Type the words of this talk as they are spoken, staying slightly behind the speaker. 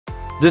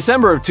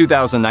December of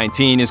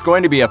 2019 is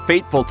going to be a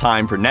fateful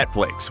time for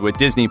Netflix, with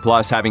Disney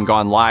Plus having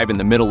gone live in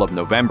the middle of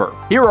November.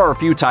 Here are a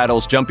few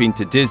titles jumping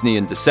to Disney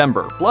in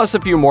December, plus a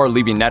few more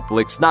leaving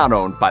Netflix not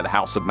owned by the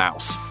House of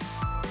Mouse.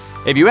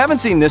 If you haven't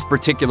seen this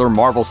particular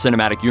Marvel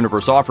Cinematic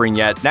Universe offering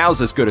yet,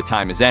 now's as good a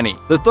time as any.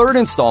 The third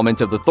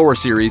installment of the Thor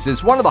series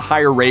is one of the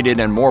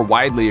higher-rated and more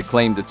widely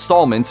acclaimed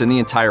installments in the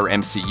entire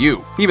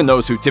MCU. Even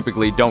those who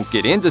typically don't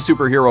get into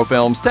superhero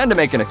films tend to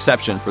make an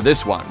exception for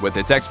this one, with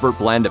its expert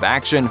blend of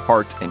action,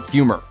 heart, and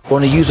humor.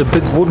 Want to use a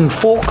big wooden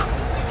fork?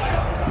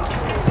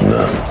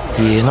 No.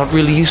 Yeah, not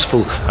really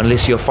useful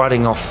unless you're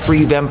fighting off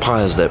 3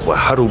 vampires that were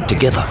huddled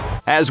together.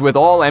 As with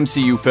all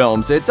MCU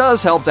films, it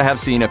does help to have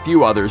seen a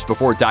few others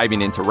before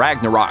diving into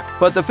Ragnarok,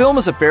 but the film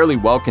is a fairly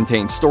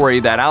well-contained story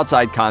that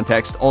outside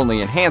context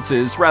only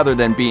enhances rather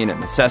than being a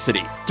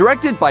necessity.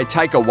 Directed by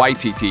Taika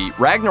Waititi,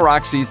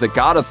 Ragnarok sees the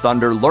God of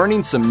Thunder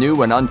learning some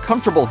new and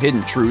uncomfortable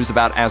hidden truths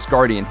about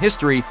Asgardian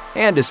history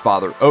and his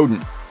father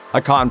Odin.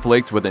 A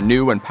conflict with a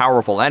new and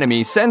powerful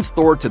enemy sends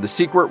Thor to the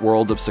secret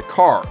world of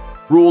Sakaar,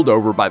 ruled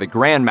over by the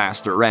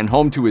Grandmaster and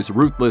home to his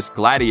ruthless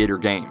gladiator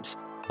games.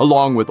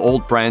 Along with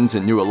old friends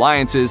and new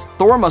alliances,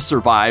 Thor must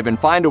survive and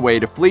find a way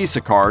to flee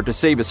Sakaar to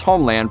save his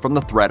homeland from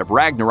the threat of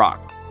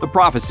Ragnarok, the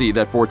prophecy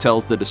that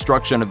foretells the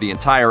destruction of the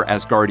entire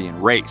Asgardian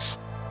race.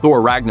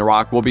 Thor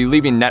Ragnarok will be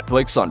leaving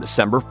Netflix on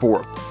December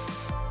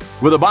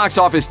 4th. With a box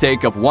office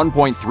take of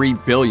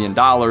 $1.3 billion,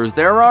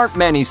 there aren't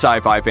many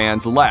sci-fi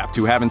fans left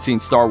who haven't seen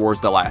Star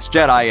Wars: The Last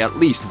Jedi at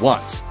least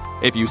once.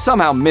 If you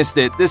somehow missed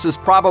it, this is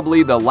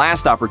probably the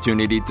last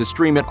opportunity to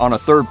stream it on a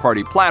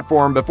third-party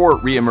platform before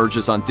it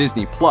reemerges on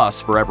Disney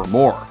Plus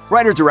forevermore.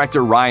 Writer-director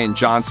Rian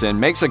Johnson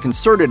makes a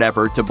concerted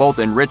effort to both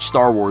enrich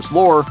Star Wars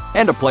lore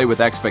and to play with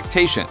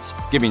expectations,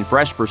 giving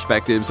fresh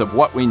perspectives of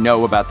what we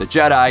know about the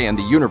Jedi and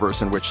the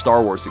universe in which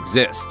Star Wars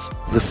exists.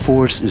 The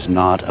Force is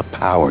not a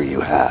power you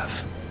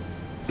have.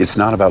 It's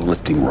not about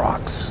lifting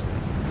rocks.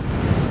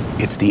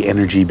 It's the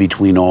energy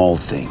between all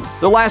things.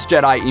 The Last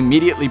Jedi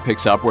immediately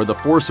picks up where The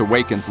Force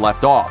Awakens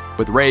left off,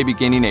 with Rey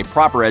beginning a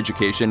proper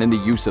education in the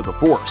use of the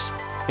Force.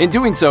 In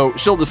doing so,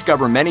 she'll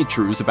discover many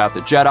truths about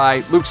the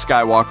Jedi, Luke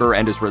Skywalker,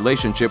 and his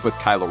relationship with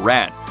Kylo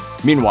Ren.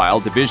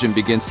 Meanwhile, division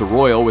begins to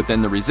roil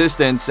within the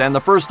Resistance, and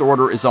the First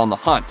Order is on the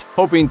hunt,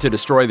 hoping to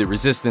destroy the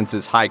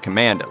Resistance's high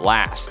command at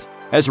last.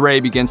 As Rey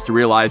begins to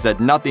realize that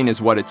nothing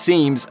is what it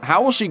seems,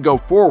 how will she go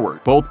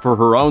forward, both for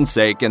her own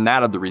sake and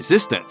that of the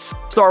Resistance?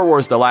 Star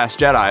Wars: The Last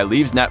Jedi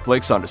leaves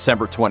Netflix on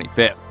December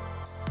 25th.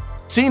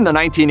 Seeing the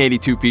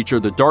 1982 feature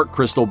The Dark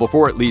Crystal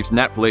before it leaves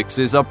Netflix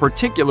is of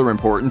particular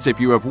importance if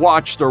you have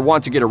watched or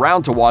want to get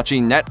around to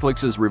watching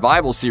Netflix's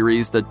revival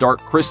series The Dark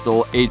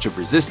Crystal: Age of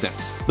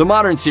Resistance. The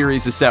modern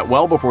series is set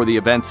well before the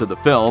events of the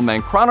film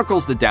and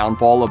chronicles the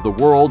downfall of the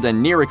world and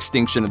near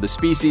extinction of the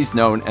species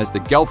known as the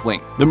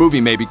Gelfling. The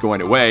movie may be going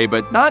away,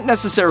 but not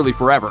necessarily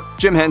forever.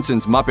 Jim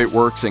Henson's Muppet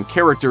works and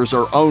characters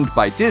are owned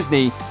by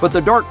Disney, but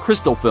the Dark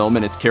Crystal film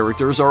and its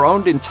characters are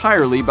owned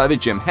entirely by the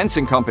Jim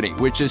Henson Company,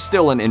 which is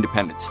still an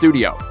independent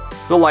studio.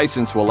 The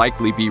license will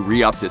likely be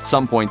re-upped at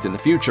some point in the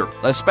future,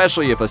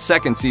 especially if a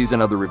second season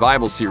of the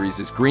revival series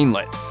is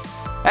greenlit.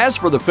 As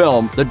for the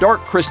film, The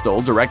Dark Crystal,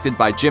 directed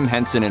by Jim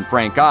Henson and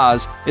Frank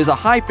Oz, is a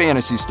high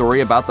fantasy story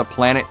about the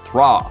planet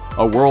Thra,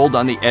 a world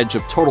on the edge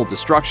of total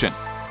destruction.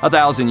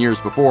 1,000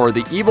 years before,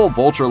 the evil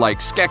vulture-like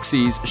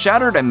Skeksis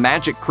shattered a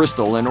magic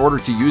crystal in order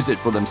to use it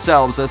for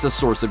themselves as a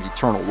source of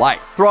eternal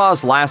life.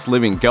 Thra's last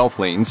living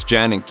Gelflings,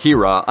 Jen and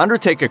Kira,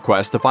 undertake a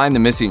quest to find the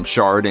missing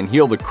shard and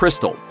heal the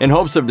crystal, in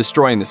hopes of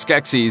destroying the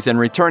Skeksis and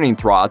returning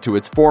Thra to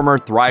its former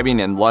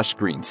thriving and lush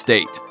green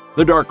state.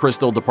 The Dark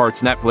Crystal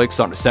departs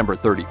Netflix on December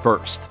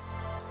 31st.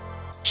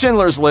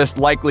 Schindler's List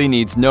likely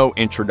needs no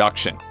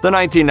introduction. The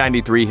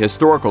 1993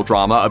 historical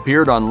drama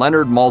appeared on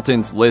Leonard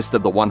Maltin's list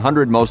of the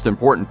 100 most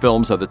important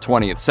films of the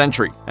 20th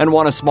century and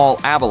won a small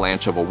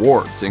avalanche of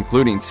awards,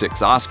 including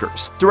 6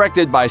 Oscars.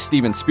 Directed by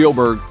Steven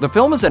Spielberg, the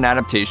film is an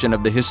adaptation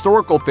of the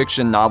historical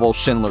fiction novel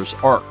Schindler's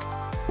Ark.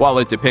 While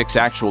it depicts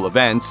actual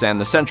events and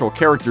the central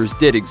characters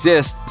did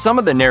exist, some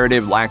of the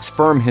narrative lacks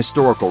firm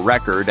historical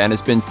record and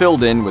has been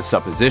filled in with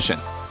supposition.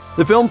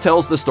 The film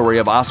tells the story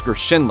of Oskar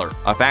Schindler,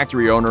 a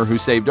factory owner who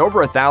saved over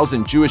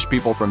 1,000 Jewish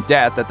people from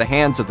death at the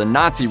hands of the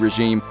Nazi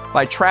regime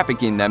by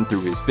trafficking them through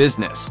his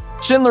business.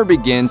 Schindler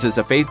begins as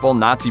a faithful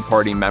Nazi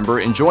Party member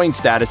enjoying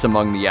status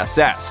among the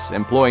SS,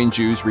 employing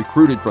Jews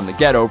recruited from the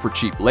ghetto for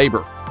cheap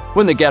labor.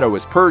 When the ghetto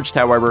is purged,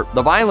 however,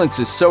 the violence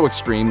is so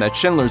extreme that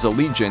Schindler's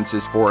allegiance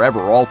is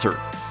forever altered.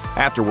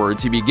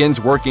 Afterwards, he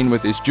begins working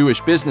with his Jewish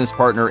business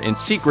partner in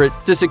secret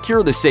to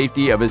secure the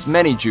safety of as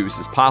many Jews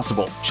as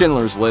possible.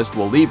 Schindler's List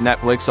will leave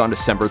Netflix on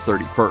December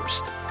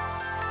 31st.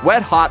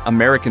 Wet Hot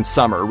American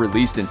Summer,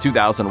 released in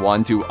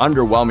 2001 to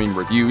underwhelming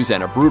reviews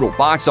and a brutal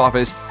box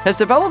office, has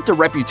developed a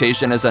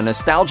reputation as a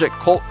nostalgic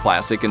cult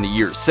classic in the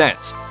years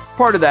since.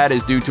 Part of that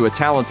is due to a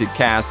talented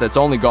cast that's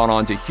only gone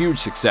on to huge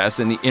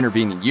success in the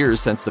intervening years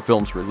since the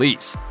film's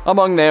release.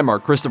 Among them are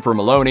Christopher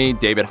Meloni,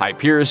 David Hyde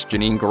Pierce,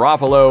 Janine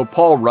Garofalo,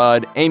 Paul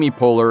Rudd, Amy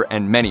Poehler,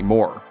 and many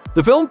more.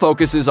 The film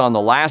focuses on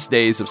the last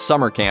days of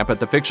summer camp at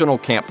the fictional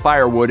Camp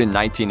Firewood in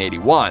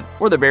 1981,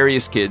 where the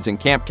various kids and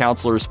camp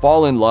counselors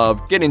fall in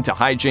love, get into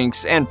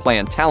hijinks, and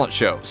plan talent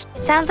shows.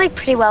 It sounds like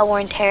pretty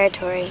well-worn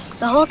territory.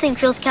 The whole thing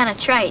feels kind of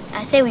trite.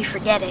 I say we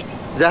forget it.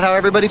 Is that how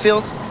everybody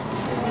feels?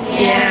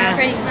 Yeah,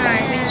 pretty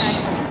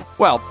much.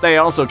 Well, they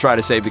also try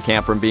to save the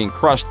camp from being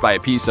crushed by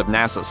a piece of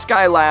NASA's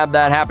Skylab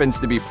that happens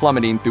to be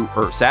plummeting through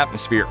Earth's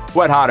atmosphere.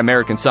 Wet Hot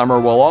American Summer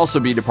will also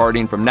be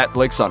departing from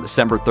Netflix on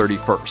December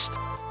 31st.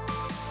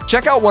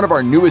 Check out one of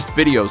our newest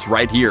videos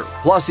right here.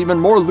 Plus, even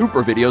more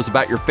Looper videos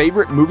about your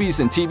favorite movies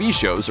and TV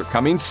shows are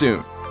coming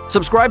soon.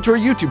 Subscribe to our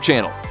YouTube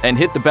channel and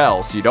hit the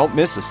bell so you don't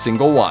miss a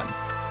single one.